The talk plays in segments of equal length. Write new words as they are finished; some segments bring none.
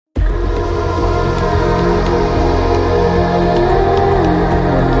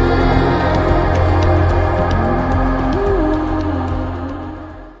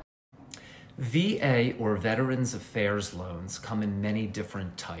Veterans Affairs loans come in many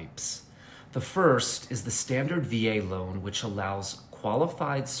different types. The first is the standard VA loan, which allows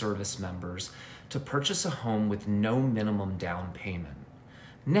qualified service members to purchase a home with no minimum down payment.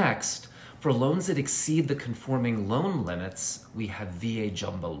 Next, for loans that exceed the conforming loan limits, we have VA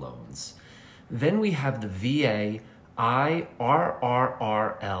jumbo loans. Then we have the VA IRRRL,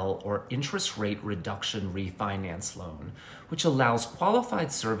 or interest rate reduction refinance loan, which allows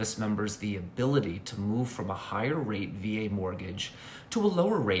qualified service members the ability to move from a higher rate VA mortgage to a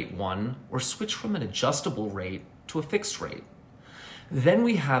lower rate one, or switch from an adjustable rate to a fixed rate. Then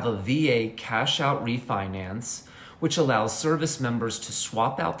we have a VA cash out refinance, which allows service members to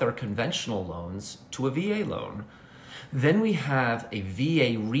swap out their conventional loans to a VA loan. Then we have a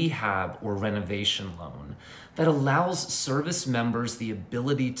VA rehab or renovation loan that allows service members the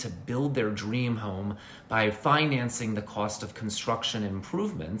ability to build their dream home by financing the cost of construction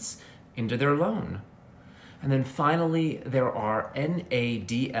improvements into their loan. And then finally, there are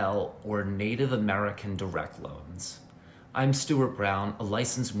NADL, or Native American Direct Loans. I'm Stewart Brown, a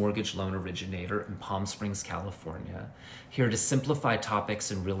licensed mortgage loan originator in Palm Springs, California, here to simplify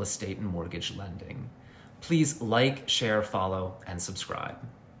topics in real estate and mortgage lending. Please like, share, follow, and subscribe.